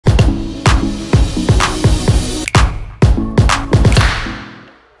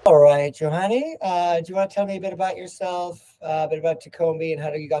All right, Johanny, do you want to tell me a bit about yourself, a bit about Tacombi and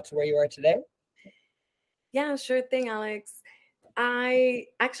how you got to where you are today? Yeah, sure thing, Alex. I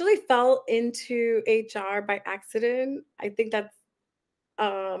actually fell into HR by accident. I think that's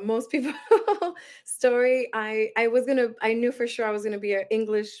most people story. I knew for sure I was gonna be an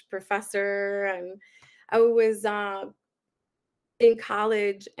English professor, and I was in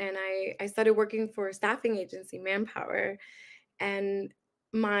college, and I started working for a staffing agency, Manpower, and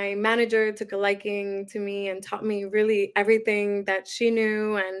my manager took a liking to me and taught me really everything that she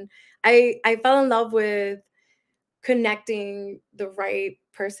knew, and I fell in love with connecting the right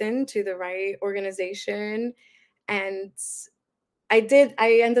person to the right organization. And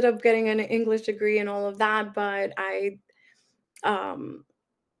I ended up getting an English degree and all of that, but um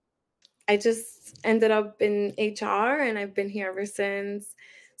I just ended up in HR, and I've been here ever since.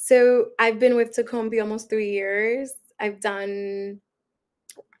 So I've been with Tacombi almost 3 years. I've done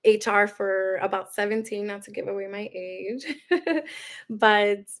HR for about 17, not to give away my age.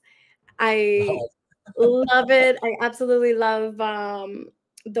 But I love it. I absolutely love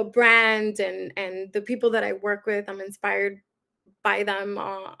the brand and the people that I work with. I'm inspired by them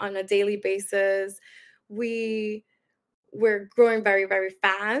on a daily basis. We we're growing very, very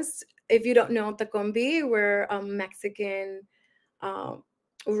fast. If you don't know Tacombi, we're a Mexican uh,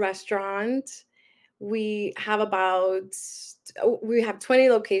 restaurant. We have about we have 20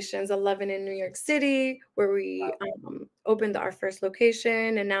 locations, 11 in New York City, where we opened our first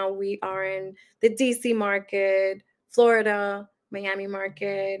location, and now we are in the DC market, Florida, Miami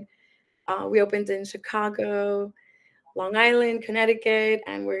market. We opened in Chicago, Long Island, Connecticut,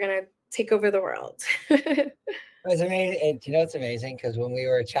 and we're gonna take over the world. It's amazing. And, it's amazing because when we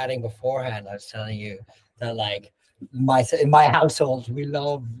were chatting beforehand, I was telling you that like in my household, we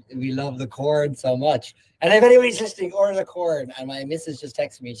love the corn so much. And if anybody's listening, order the corn. And my missus just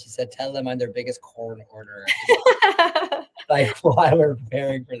texted me. She said, "Tell them I'm their biggest corn orderer." Like while we're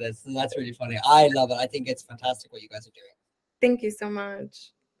preparing for this, so that's really funny. I love it. I think it's fantastic what you guys are doing. Thank you so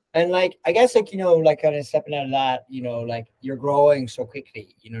much. And like, I guess like, like kind of stepping out of that, like you're growing so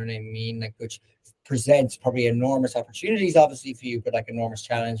quickly, you know what I mean? Like, which presents probably enormous opportunities, obviously for you, but like enormous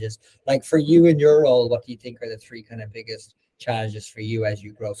challenges. Like for you in your role, what do you think are the three kind of biggest challenges for you as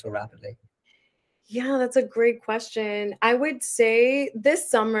you grow so rapidly? Yeah, that's a great question. I would say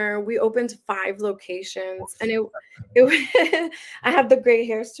this summer we opened 5 locations, and it I have the gray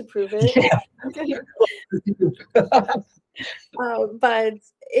hairs to prove it. Yeah. But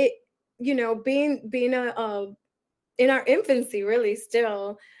it, being in our infancy, really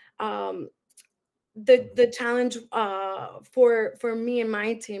still, um, the challenge for me and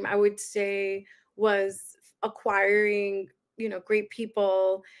my team, I would say, was acquiring great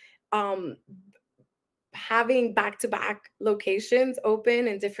people, um, having back-to-back locations open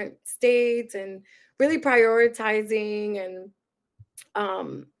in different states, and really prioritizing, and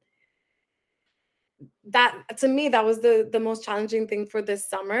um, that to me, that was the most challenging thing for this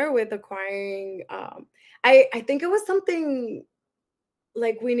summer with acquiring. I think it was something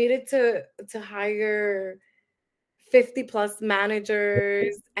like we needed to hire 50 plus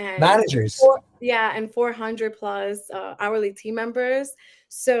managers, and Managers. yeah, and 400 plus hourly team members.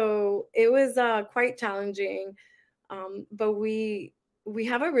 So it was quite challenging, but we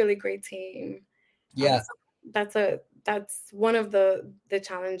have a really great team. Yeah. So that's one of the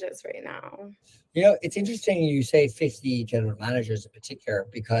challenges right now. It's interesting you say 50 general managers in particular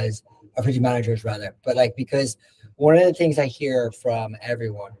because, or 50 managers rather, but like, because one of the things I hear from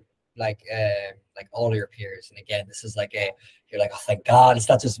everyone, like all your peers, and again, this is like you're like, oh, thank God, it's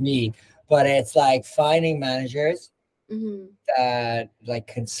not just me, but it's like finding managers Hmm. that like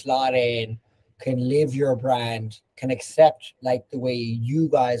can slot in, can live your brand, can accept like the way you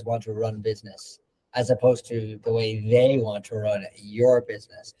guys want to run business as opposed to the way they want to run your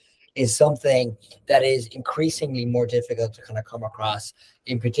business is something that is increasingly more difficult to kind of come across,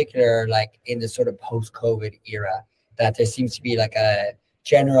 in particular, like in the sort of post-COVID era, that there seems to be like a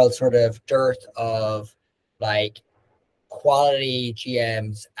general sort of dearth of like quality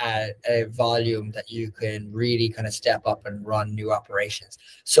GMs at a volume that you can really kind of step up and run new operations.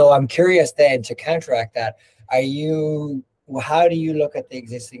 So I'm curious then to counteract that, how do you look at the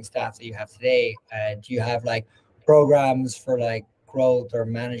existing staff that you have today? Do you have like programs for like growth or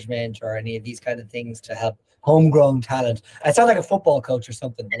management or any of these kind of things to help homegrown talent? I sound like a football coach or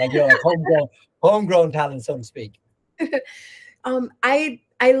something, but like, like homegrown talent, so to speak.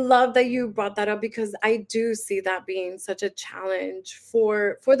 I love that you brought that up, because I do see that being such a challenge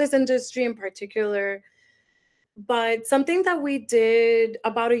for this industry in particular. But something that we did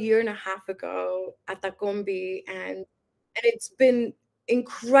about a year and a half ago at Tacombi, and it's been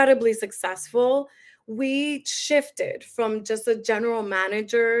incredibly successful, we shifted from just a general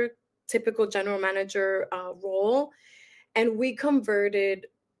manager, typical general manager role, and we converted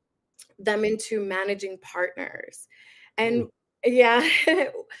them into managing partners. And yeah,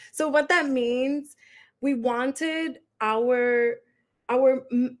 so what that means, we wanted our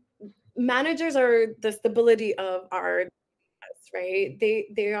managers are the stability of our, right?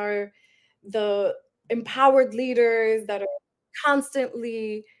 They are the empowered leaders that are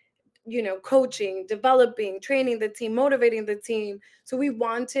constantly, coaching, developing, training the team, motivating the team. So we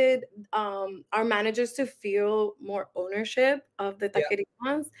wanted our managers to feel more ownership of the Yeah.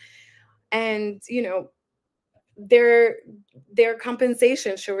 taquerias, and their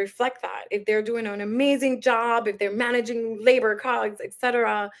compensation should reflect that. If they're doing an amazing job, if they're managing labor costs,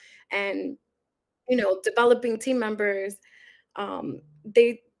 etc., and developing team members,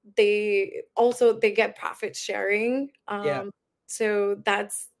 they they get profit sharing. Yeah. So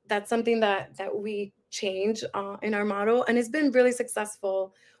that's something that we change in our model, and it's been really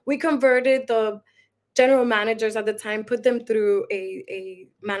successful. We converted the general managers at the time, put them through a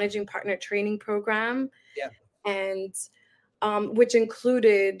managing partner training program, Yeah. and which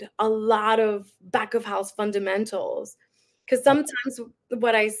included a lot of back of house fundamentals. Because sometimes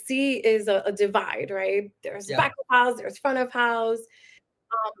what I see is a divide, right? There's Yeah. back of house, there's front of house.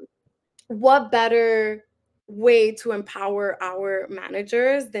 What better way to empower our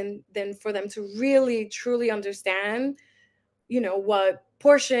managers than for them to really truly understand, what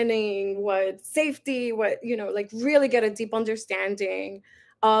portioning, what safety, what, like really get a deep understanding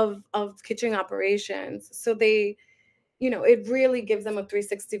of kitchen operations. So they, it really gives them a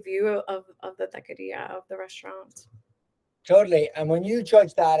 360 view of the taqueria, of the restaurant. Totally. And when you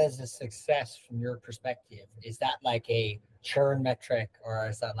judge that as a success from your perspective, is that like a churn metric or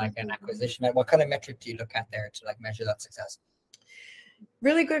is that like an acquisition? What kind of metric do you look at there to like measure that success?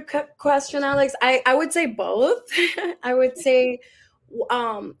 Really good question, Alex. I would say both. I would say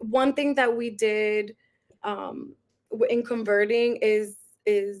one thing that we did in converting is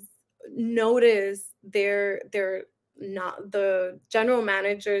notice their not the general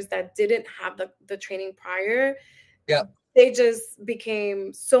managers that didn't have the training prior. Yeah. They just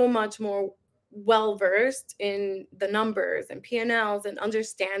became so much more well versed in the numbers and P&Ls and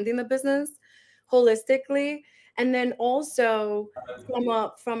understanding the business holistically. And then also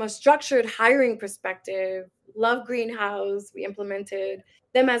from a structured hiring perspective, Love Greenhouse, we implemented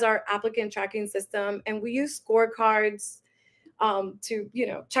them as our applicant tracking system, and we use scorecards to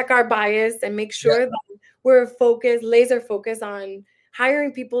check our bias and make sure that we're laser focused on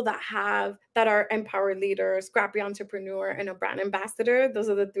hiring people that are empowered leaders, scrappy entrepreneur, and a brand ambassador. Those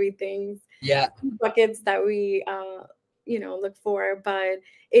are the three things, buckets that we look for. But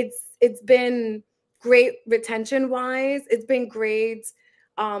it's been great retention wise. It's been great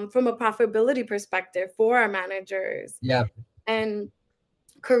from a profitability perspective for our managers. Yeah. And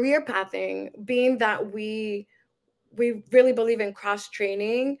career pathing, being that we really believe in cross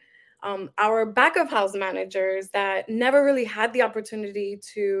training. Our back of house managers that never really had the opportunity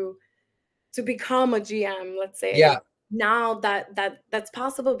to become a GM, let's say, now that's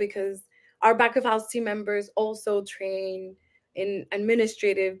possible because our back of house team members also train in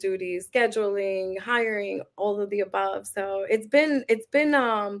administrative duties, scheduling, hiring, all of the above. So it's been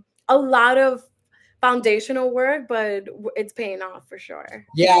a lot of foundational work, but it's paying off for sure.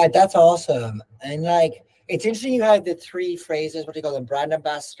 Yeah, that's awesome. And like, it's interesting you have the three phrases, what do you call them? Brand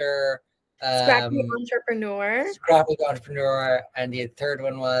ambassador, Scrappy entrepreneur, and the third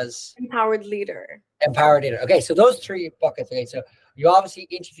one was empowered leader. Okay, so those three buckets. Okay, so you obviously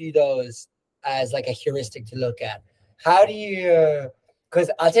interview those as like a heuristic to look at. How do you?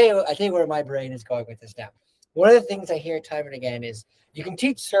 Because I'll tell you where my brain is going with this now. One of the things I hear time and again is you can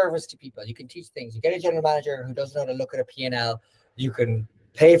teach service to people. You can teach things. You get a general manager who doesn't know how to look at a P&L. You can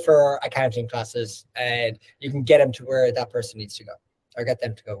pay for accounting classes, and you can get them to where that person needs to go, or get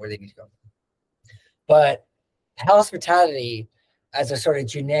them to go where they need to go. But hospitality, as a sort of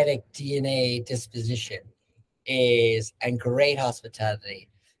genetic DNA disposition, and great hospitality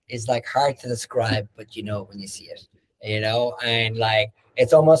is like hard to describe, but you know when you see it, and like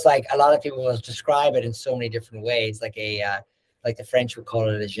it's almost like a lot of people will describe it in so many different ways, like like the French would call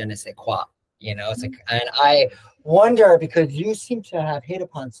it a je ne sais quoi. It's like, and I wonder because you seem to have hit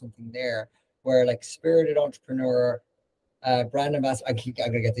upon something there where like spirited entrepreneur, brand ambassador. I'm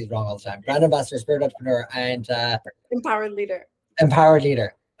gonna get these wrong all the time. Brand ambassador, spirit entrepreneur, and empowered leader. Empowered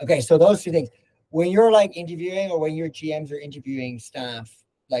leader. Okay, so those two things. When you're like interviewing, or when your GMs are interviewing staff,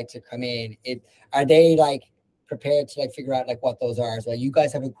 like to come in, are they like prepared to like figure out like what those are? So you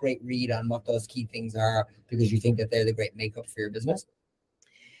guys have a great read on what those key things are because you think that they're the great makeup for your business.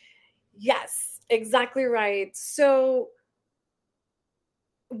 Yes, exactly right.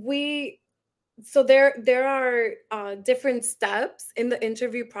 We there are different steps in the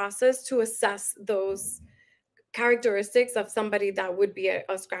interview process to assess those characteristics of somebody that would be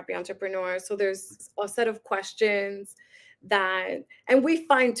a scrappy entrepreneur. So there's a set of questions that, and we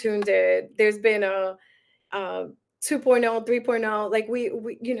fine tuned it. There's been a 2.0, 3.0, like we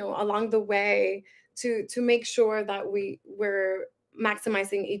along the way to make sure that we're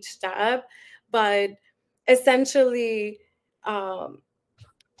maximizing each step. But essentially, um,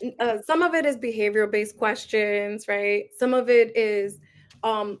 some of it is behavioral based questions, right? Some of it is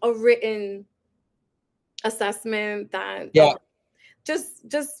a written assessment that Yeah,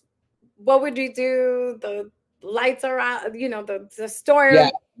 just what would you do? The lights are out, the yeah,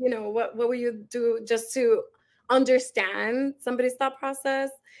 storm, what would you do just to understand somebody's thought process?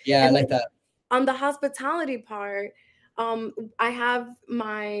 yeah, I And like then that. on the hospitality part, I have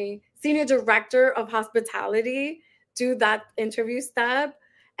my senior director of hospitality do that interview step,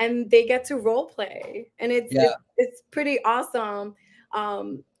 and they get to role play, and Yeah, it's pretty awesome.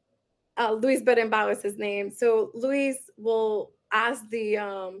 um Luis Berenbauer is his name. So Luis will ask the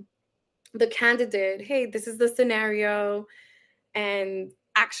candidate, "Hey, this is the scenario and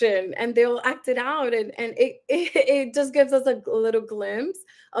action," and they'll act it out, and it just gives us a little glimpse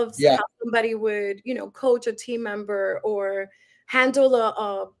of yeah. how somebody would, coach a team member or handle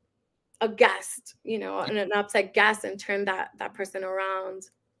a guest, an upset guest, and turn that person around.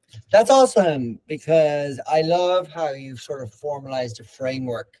 That's awesome because I love how you've sort of formalized a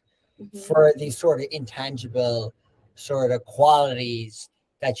framework Hmm. for these sort of intangible sort of qualities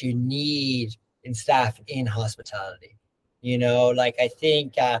that you need in staff in hospitality. Like I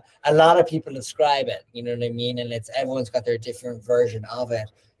think a lot of people describe it, you know what I mean? And it's everyone's got their different version of it.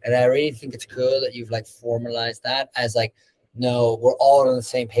 And I really think it's cool that you've like formalized that as like, no, we're all on the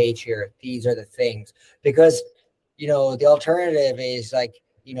same page here. These are the things. Because, the alternative is like,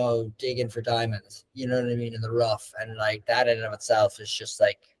 digging for diamonds, you know what I mean, in the rough. And like that in and of itself is just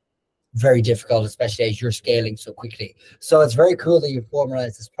like very difficult, especially as you're scaling so quickly. So it's very cool that you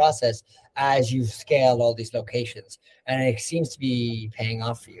formalize this process as you scale all these locations, and it seems to be paying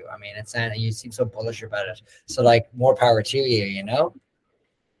off for you. I mean, you seem so bullish about it. So like, more power to you.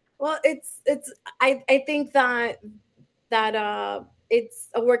 Well, it's I think that it's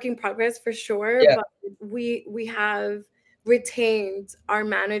a work in progress for sure, Yeah, but we have retained our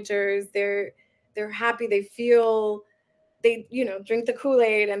managers. They're happy. They feel they drink the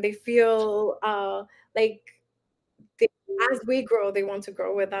Kool-Aid, and they feel like they, as we grow, they want to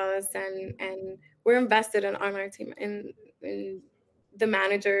grow with us, and we're invested on our team, in the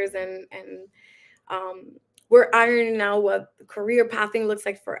managers, and um, we're ironing out what career pathing looks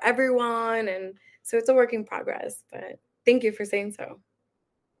like for everyone, and so it's a work in progress. But thank you for saying so.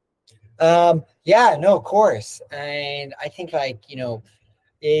 yeah, no, of course. And I think like,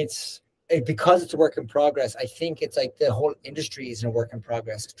 it's because it's a work in progress. I think it's like the whole industry is in a work in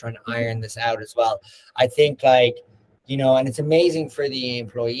progress, trying to Mhm. iron this out as well. I think like, and it's amazing for the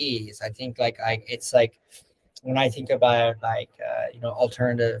employees. I think like it's like, when I think about like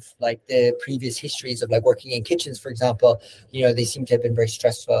alternative, like the previous histories of like working in kitchens, for example, they seem to have been very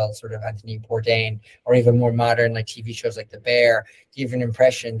stressful. Sort of Anthony Bourdain, or even more modern like TV shows like The Bear, give an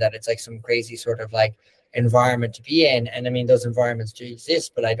impression that it's like some crazy sort of like environment to be in. And I mean, those environments do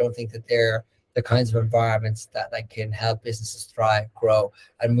exist, but I don't think that they're the kinds of environments that like can help businesses thrive, grow,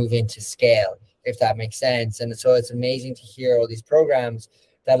 and move into scale, if that makes sense. And so it's amazing to hear all these programs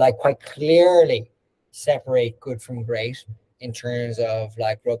that like quite clearly separate good from great in terms of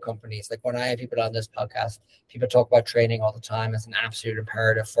like growth companies. Like when I have people on this podcast, people talk about training all the time as an absolute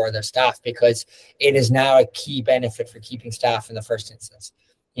imperative for their staff, because it is now a key benefit for keeping staff in the first instance,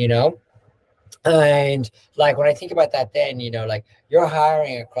 you know? And like when I think about that, then like you're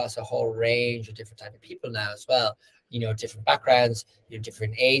hiring across a whole range of different type of people now as well. Different backgrounds,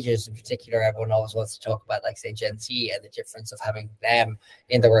 different ages. In particular, everyone always wants to talk about like say Gen Z and the difference of having them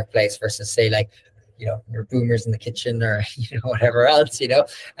in the workplace versus say like your boomers in the kitchen, or whatever else.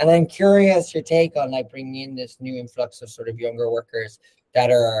 And I'm curious your take on like bringing in this new influx of sort of younger workers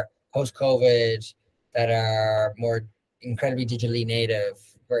that are post COVID, that are more incredibly digitally native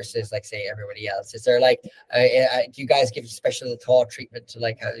versus like say everybody else. Is there like do you guys give special thought treatment to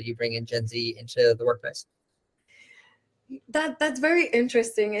like how you bring in Gen Z into the workplace? That's very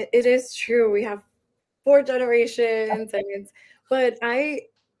interesting. It is true. We have four generations, and it's but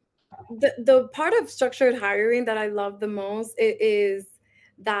the part of structured hiring that I love the most is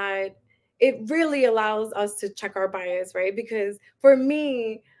that it really allows us to check our bias, right? Because for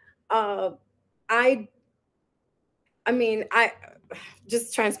me, uh, I I mean,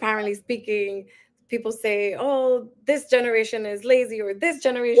 just transparently speaking, people say, oh, this generation is lazy, or this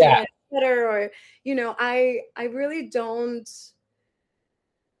generation Yeah, is better, or, I really don't,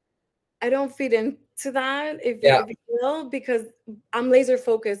 I don't feed into that, yeah, if you will, because I'm laser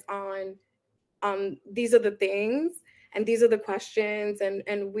focused on, these are the things, and these are the questions,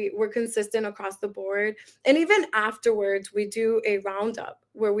 and we're consistent across the board. And even afterwards, we do a roundup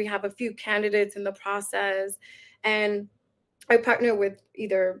where we have a few candidates in the process, and I partner with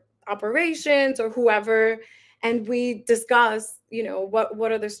either operations or whoever, and we discuss,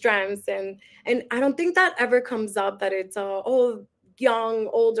 what are the strengths, and I don't think that ever comes up that it's oh, young,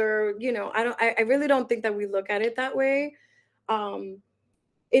 older, I really don't think that we look at it that way. Um,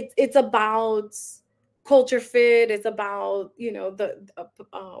 it's about culture fit. It's about,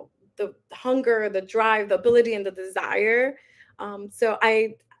 the hunger, the drive, the ability, and the desire. So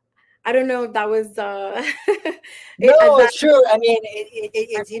I don't know if that was no, that. it's true. I mean,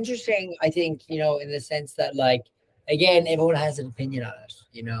 it's interesting. I think, in the sense that, like, again, everyone has an opinion on it,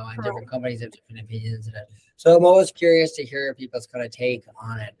 and different Correct. companies have different opinions on it. So I'm always curious to hear people's kind of take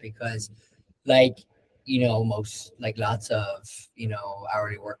on it, because, like, most, like, lots of,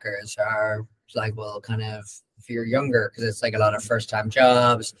 hourly workers are like, well, kind of, if you're younger, because it's like a lot of first time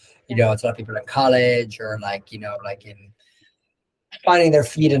jobs, Yeah. it's a lot of people in college, or like, like in finding their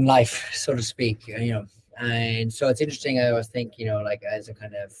feet in life, so to speak, and so it's interesting. I always think, like, as a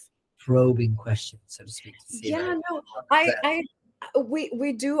kind of probing question, so to speak, to see Yeah, like no, what I that. I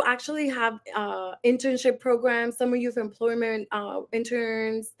we do actually have internship programs, summer youth employment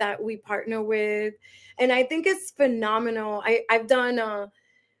interns that we partner with, and I think it's phenomenal. I've done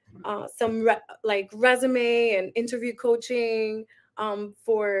some like resume and interview coaching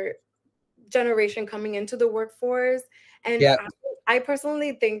for generation coming into the workforce, and Yeah, I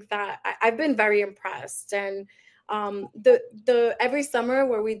personally think that I've been very impressed. And the every summer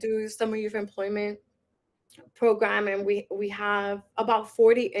where we do summer youth employment program, and we have about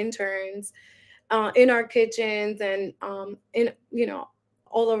 40 interns in our kitchens, and in,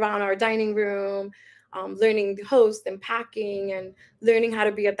 all around our dining room, learning to host and packing, and learning how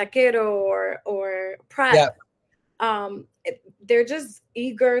to be a taquero or prep. yeah, They're just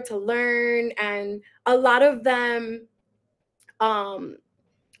eager to learn, and a lot of them, um,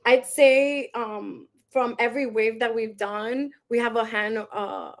 I'd say, from every wave that we've done, we have a hand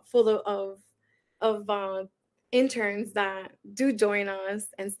full of interns that do join us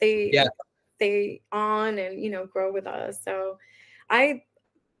and yeah. stay on, and grow with us. So I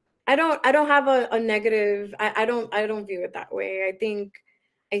I don't have a negative. I don't view it that way. I think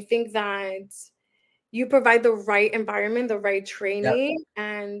that you provide the right environment, the right Yeah. training,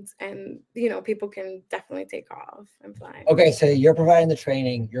 and people can definitely take off and fly. Okay, so you're providing the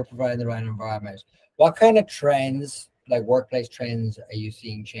training, you're providing the right environment. What kind of trends, like workplace trends, are you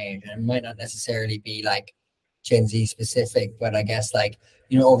seeing change? And it might not necessarily be like Gen Z specific, but I guess, like,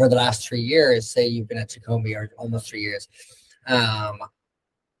 over the last 3 years, say you've been at Tacombi, or almost 3 years, um,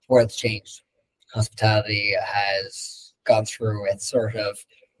 where it's changed. Hospitality has gone through its sort of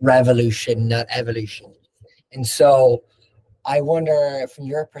revolution, not evolution. And so I wonder, from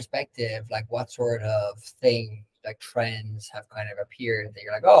your perspective, like, what sort of thing, like, trends have kind of appeared that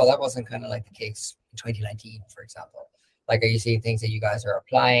you're like, oh, that wasn't kind of like the case in 2019, for example. Like, are you seeing things that you guys are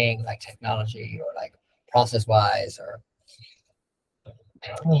applying, like technology, or like process wise, or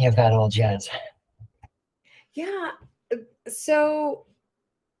any of that old jazz? Yeah. So,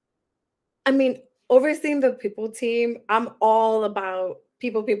 I mean, overseeing the people team, I'm all about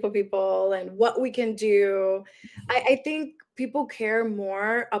people, people, people, and what we can do. I think people care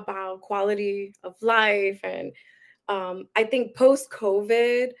more about quality of life, and I think post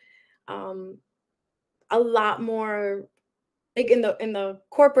COVID, um, a lot more, like in the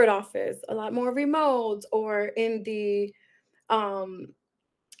corporate office, a lot more remote, or um,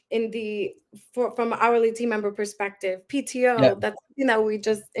 in the from an hourly team member perspective, Yeah. PTO. That's something that we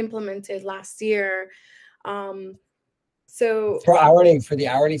just implemented last year. Um, so For the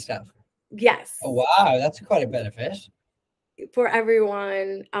hourly stuff. Oh, yes, wow, that's quite a benefit. for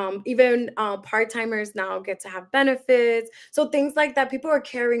everyone, even part-timers now get to have benefits. So things like that, people are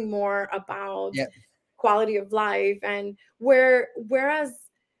caring more about Yeah. quality of life. And whereas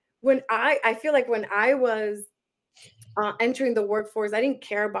when I feel like when I was entering the workforce, I didn't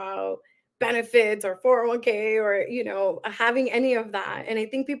care about benefits or 401k, or having any of that. And I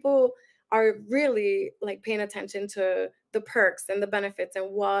think people are really like paying attention to the perks and the benefits,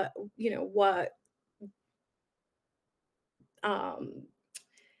 and what um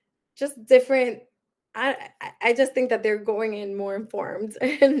just different. I just think that they're going in more informed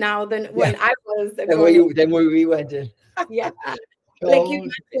now than Yeah. when I was Then going in. then where we went in. Yeah. like you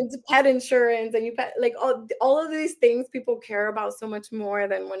Totally. mentioned pet insurance and you pet like all of these things people care about so much more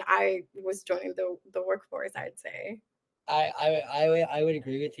than when I was joining the workforce, I'd say. I would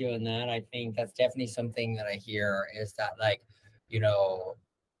agree with you on that. I think that's definitely something that I hear is that, like, you know,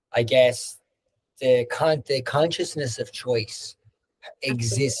 I guess the consciousness of choice Absolutely.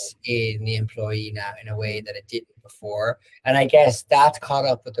 exists in the employee now in a way Mhm. that it didn't before. And I guess that's caught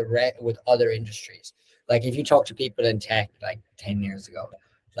up with with other industries. Like if you talk to people in tech like 10 years ago,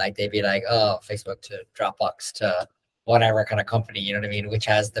 like they'd be like, oh, Facebook to Dropbox to whatever kind of company, you know what I mean, which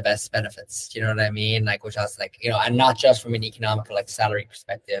has the best benefits, you know what I mean? Like which has like, and not just from an economical like salary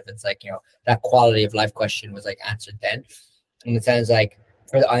perspective. It's like, that quality of life question was like answered then. And it sounds like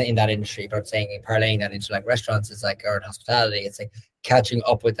in that industry, but I'm saying parlaying that into like restaurants is like, or in hospitality, it's like catching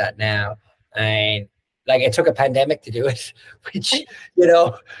up with that now. And like it took a pandemic to do it, which,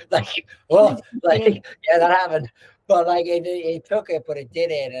 like, well, like, yeah, that happened. But like it took it, but it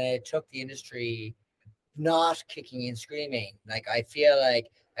did it. And it took the industry not kicking and screaming. Like I feel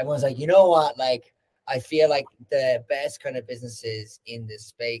like everyone's like, you know what? Like I feel like the best kind of businesses in this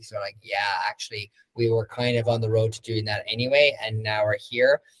space are like, yeah, actually, we were kind of on the road to doing that anyway, and now we're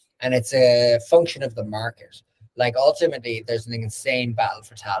here. And it's a function of the market. Like ultimately, there's an insane battle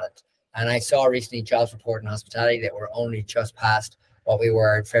for talent. And I saw recently jobs report in hospitality that were only just past what we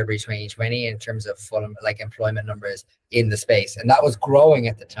were in February 2020 in terms of full like employment numbers in the space. And that was growing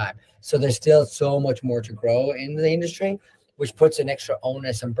at the time. So there's still so much more to grow in the industry, which puts an extra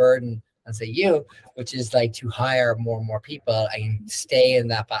onus and burden on say you, which is like to hire more and more people and stay in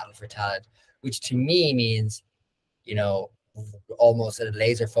that battle for talent, which to me means, you know, almost a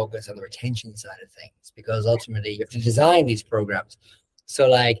laser focus on the retention side of things, because ultimately you have to design these programs. So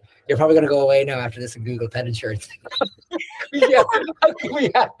like you're probably going to go away now after this and Google pet insurance. Yeah, how can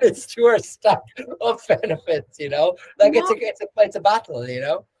we add this to our stack of benefits? Like No, it's a battle.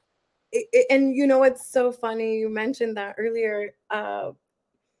 and it's so funny you mentioned that earlier.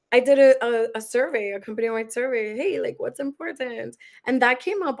 I did a survey, a company-wide survey. Hey, like what's important? And that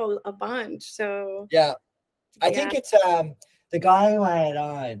came up a bunch. So Yeah, I yeah. think it's the guy who I had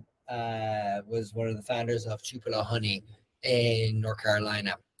on was one of the founders of Tupelo Honey in North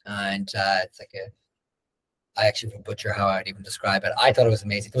Carolina, and it's like I actually would butcher how I'd even describe it. I thought it was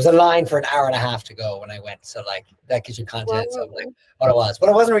amazing. There was a line for an hour and a half to go when I went, so like that gives you context of like Whoa. what it was. But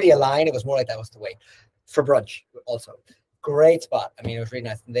it wasn't really a line; it was more like that was the wait for brunch. Also, great spot. I mean, it was really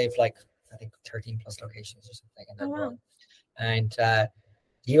nice. And they've like I think 13 plus locations or something, and Oh they're wow. growing. And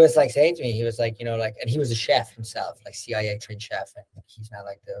he was like saying to me, he was like, like, and he was a chef himself, like CIA trained chef, and he's now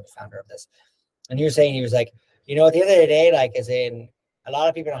like the founder of this. And he was saying, he was like, at the end of the day, like, as in a lot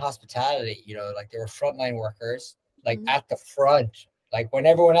of people in hospitality, like they were frontline workers, like Mhm. at the front, like when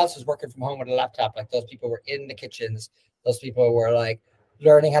everyone else was working from home with a laptop, like those people were in the kitchens, those people were like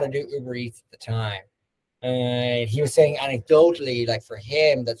learning how to do Uber Eats at the time. And he was saying anecdotally, like for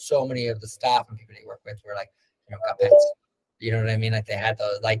him, that so many of the staff and people he worked with were like, got pets. You know what I mean? Like they had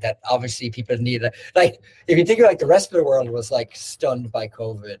those, like that. Obviously, people need it. Like if you think of like the rest of the world was like stunned by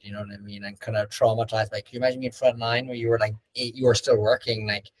COVID. You know what I mean? And kind of traumatized. Like, can you imagine being front line where you were like you were still working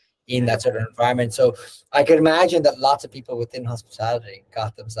like in Yeah. that sort of environment? So I could imagine that lots of people within hospitality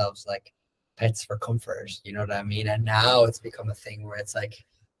got themselves like pets for comfort. You know what I mean? And now it's become a thing where it's like,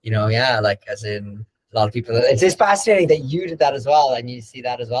 yeah, like as in a lot of people. It's just fascinating that you did that as well, and you see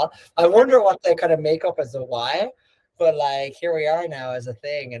that as well. I wonder what the kind of makeup as to why, but like here we are now as a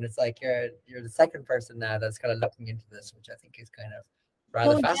thing, and it's like you're the second person now that's kind of looking into this, which I think is kind of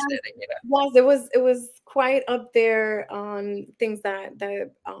rather No, yes, fascinating. yes, it was quite up there on things that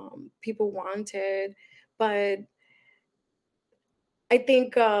people wanted, but I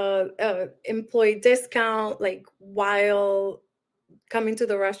think employee discount, like while coming to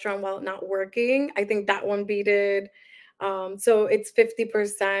the restaurant while not working, I think that one beat it. So it's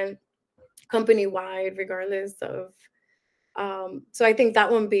 50% company wide, regardless of. So I think that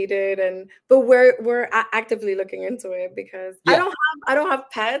one beat it, but we're actively looking into it because Yeah. I don't have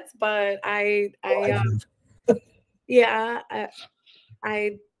pets, but Oh, I do. yeah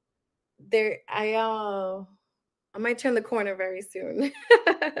I there I might turn the corner very soon.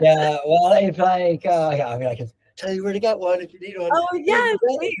 Yeah, well, if like, yeah, I mean, I can tell you where to get one if you need one. Oh yes,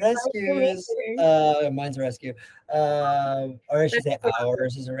 please, that would be Rescues, amazing. mine's a rescue, or I should say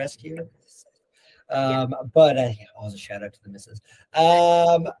ours is a rescue. Yeah. But yeah, always a shout out to the missus.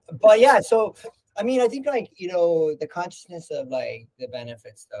 But yeah, so I mean, I think like the consciousness of like the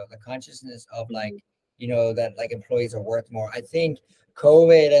benefits, though, the consciousness of like Mhm. that like employees are worth more. I think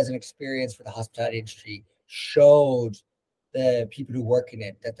COVID as an experience for the hospitality industry showed the people who work in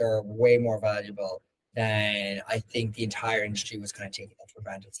it that they're way more valuable then I think the entire industry was kind of taking that for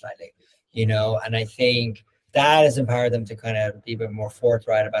granted slightly, you know. And I think that has empowered them to kind of be a bit more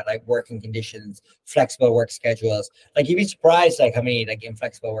forthright about like working conditions, flexible work schedules. Like you'd be surprised like how many like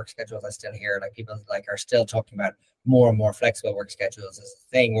inflexible work schedules I still hear. Like people like are still talking about more and more flexible work schedules as a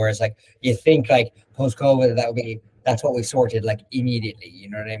thing. Whereas like you think like post COVID that would be that's what we sorted like immediately. You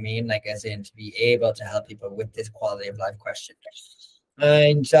know what I mean? Like as in to be able to help people with this quality of life question.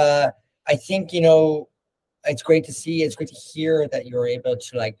 And I think, you know, it's great to see, it's great to hear that you're able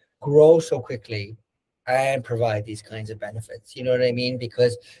to like grow so quickly and provide these kinds of benefits. You know what I mean?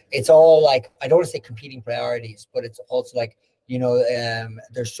 Because it's all like, I don't want to say competing priorities, but it's also like, you know,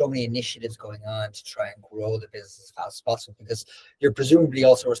 there's so many initiatives going on to try and grow the business as fast as possible because you're presumably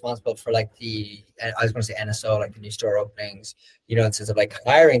also responsible for like I was going to say NSO, like the new store openings, you know, in terms of like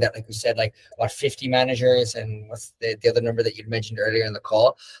hiring that, like we said, like what, 50 managers and what's the other number that you'd mentioned earlier in the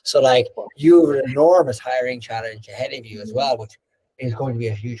call. So like you have an enormous hiring challenge ahead of you as well, which is going to be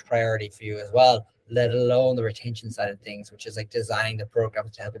a huge priority for you as well, let alone the retention side of things, which is like designing the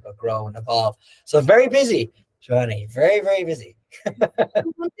programs to help people grow and evolve. So very busy, Johanny, very, very busy.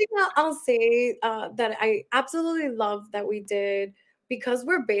 One thing I'll say that I absolutely love that we did because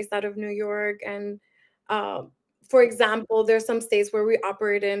we're based out of New York, and uh, for example, there's some states where we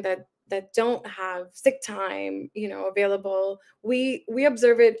operate in that don't have sick time, you know, available. We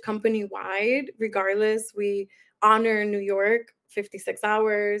observe it company wide, regardless. We honor New York 56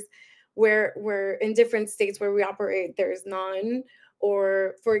 hours, where we're in different states where we operate, there's none.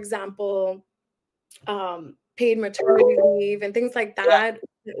 Or for example, paid maternity leave and things like Yeah. that.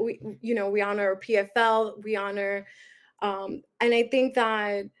 We, you know, we honor PFL, we honor, and I think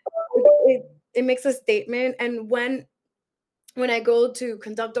that it makes a statement. And when I go to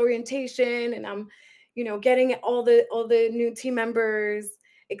conduct orientation and I'm, you know, getting all the new team members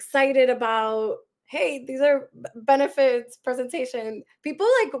excited about, hey, these are benefits presentation. People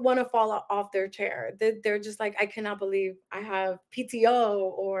like want to fall off their chair. They're just like, I cannot believe I have PTO,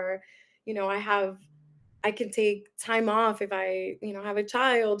 or, you know, I can take time off if I, you know, have a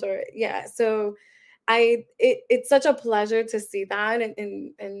child, or yeah. So it's such a pleasure to see that,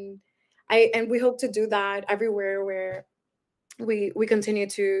 and we hope to do that everywhere where we continue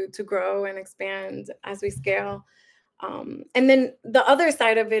to grow and expand as we scale. And then the other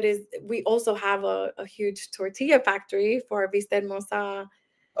side of it is we also have a huge tortilla factory for Vista Hermosa.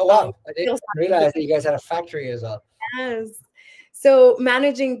 Oh, Um, wow. I didn't sales realize that you guys had a factory as well. Yes. So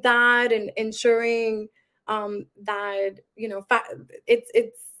managing that and ensuring that, you know,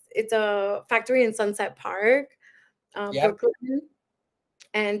 it's a factory in Sunset Park, Yeah. Brooklyn,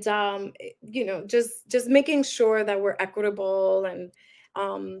 and you know, just making sure that we're equitable, and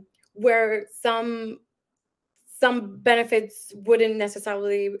where some benefits wouldn't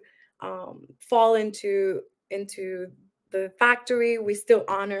necessarily fall into the factory, we still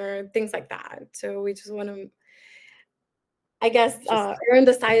honor things like that. So we just want to, I guess, err on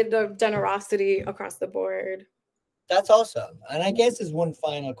the side of generosity across the board. That's awesome. And I guess there's one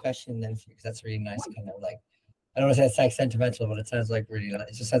final question then for you, because that's really nice, kind of like, I don't want to say it's like sentimental, but it sounds like really,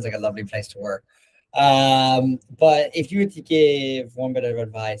 it just sounds like a lovely place to work. But if you were to give one bit of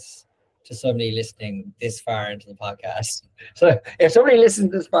advice to somebody listening this far into the podcast, so if somebody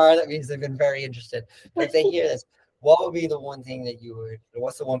listens this far, that means they've been very interested. But if they hear this, what would be the one thing that you would,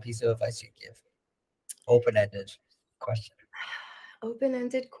 what's the one piece of advice you'd give? Open-ended question.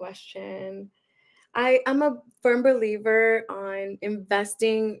 Open-ended question. I'm a firm believer on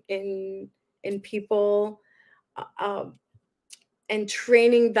investing in people, uh, um, and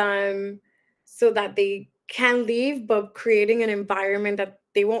training them so that they can leave, but creating an environment that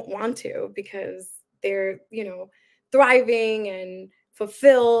they won't want to, because they're, you know, thriving and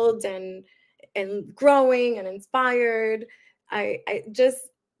fulfilled and growing and inspired. I just,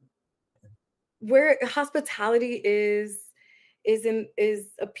 where hospitality is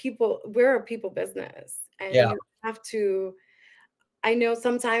a people, we're a people business, and Yeah. you have to, I know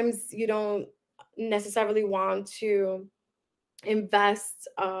sometimes you don't necessarily want to invest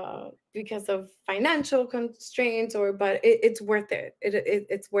because of financial constraints, or but it's worth it.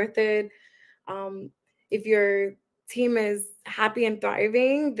 It's worth it. um, if your team is happy and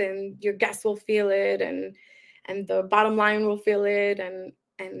thriving, then your guests will feel it, and the bottom line will feel it, and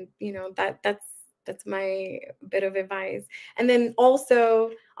you know, that's my bit of advice. And then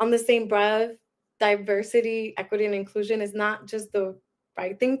also, on the same breath, diversity, equity, and inclusion is not just the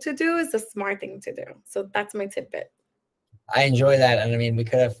right thing to do, it's a smart thing to do. So that's my tidbit. I enjoy that, and I mean, we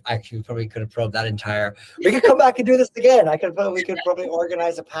probably could have probed that entire. We could come back and do this again. We could probably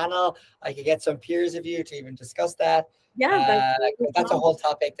organize a panel. I could get some peers of you to even discuss that. Yeah, that's That's a whole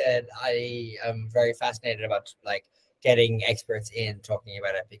topic that I am very fascinated about, like getting experts in talking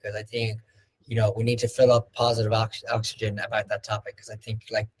about it, because I think, we need to fill up positive oxygen about that topic, because I think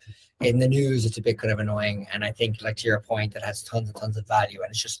like in the news it's a bit kind of annoying, and I think like to your point, that has tons and tons of value,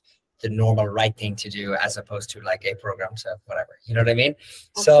 and it's just the normal right thing to do, as opposed to like a program to whatever, you know what I mean?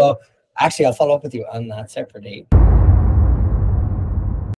 So actually I'll follow up with you on that separately.